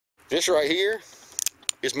This right here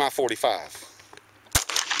is my 45.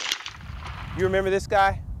 You remember this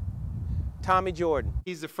guy? Tommy Jordan.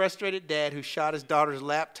 He's the frustrated dad who shot his daughter's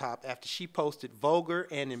laptop after she posted vulgar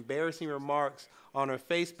and embarrassing remarks on her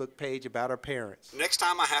Facebook page about her parents. Next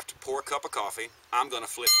time I have to pour a cup of coffee, I'm gonna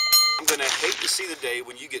flip. I'm gonna hate to see the day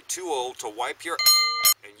when you get too old to wipe your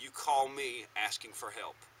and you call me asking for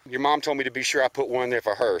help. Your mom told me to be sure I put one in there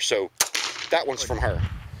for her, so that one's from her.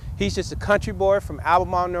 He's just a country boy from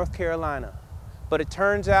Albemarle, North Carolina. But it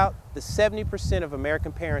turns out that 70% of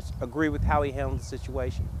American parents agree with how he handled the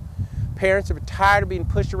situation. Parents are tired of being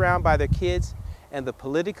pushed around by their kids and the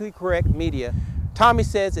politically correct media. Tommy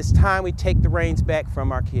says it's time we take the reins back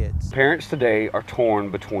from our kids. Parents today are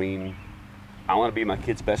torn between, I want to be my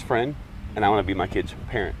kid's best friend and I want to be my kid's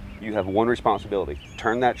parent. You have one responsibility: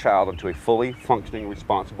 turn that child into a fully functioning,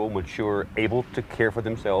 responsible, mature, able to care for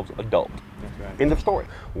themselves adult. That's right. End of story.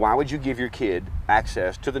 Why would you give your kid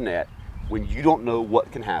access to the net when you don't know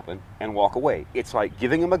what can happen and walk away? It's like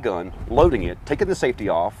giving them a gun, loading it, taking the safety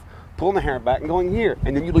off, pulling the hair back and going here,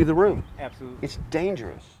 and then you leave the room. Absolutely. It's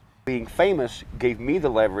dangerous. Being famous gave me the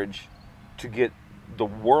leverage to get the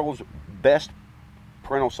world's best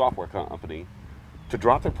parental software company to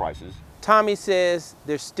drop their prices. Tommy says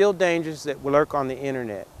there's still dangers that lurk on the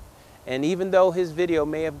internet. And even though his video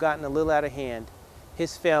may have gotten a little out of hand,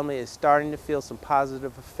 his family is starting to feel some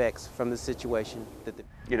positive effects from the situation.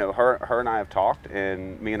 You know, her and I have talked,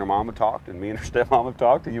 and me and her mom have talked, and me and her stepmom have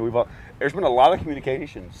talked, and there's been a lot of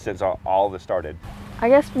communication since all this started. I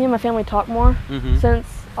guess me and my family talk more since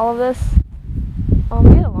all of this.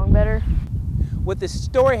 We get along better. What this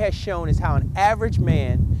story has shown is how an average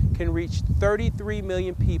man can reach 33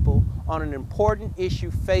 million people on an important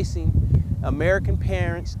issue facing American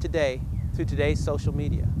parents today through today's social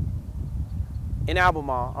media. In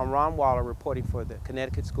Albemarle, I'm Ron Waller reporting for the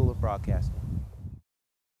Connecticut School of Broadcasting.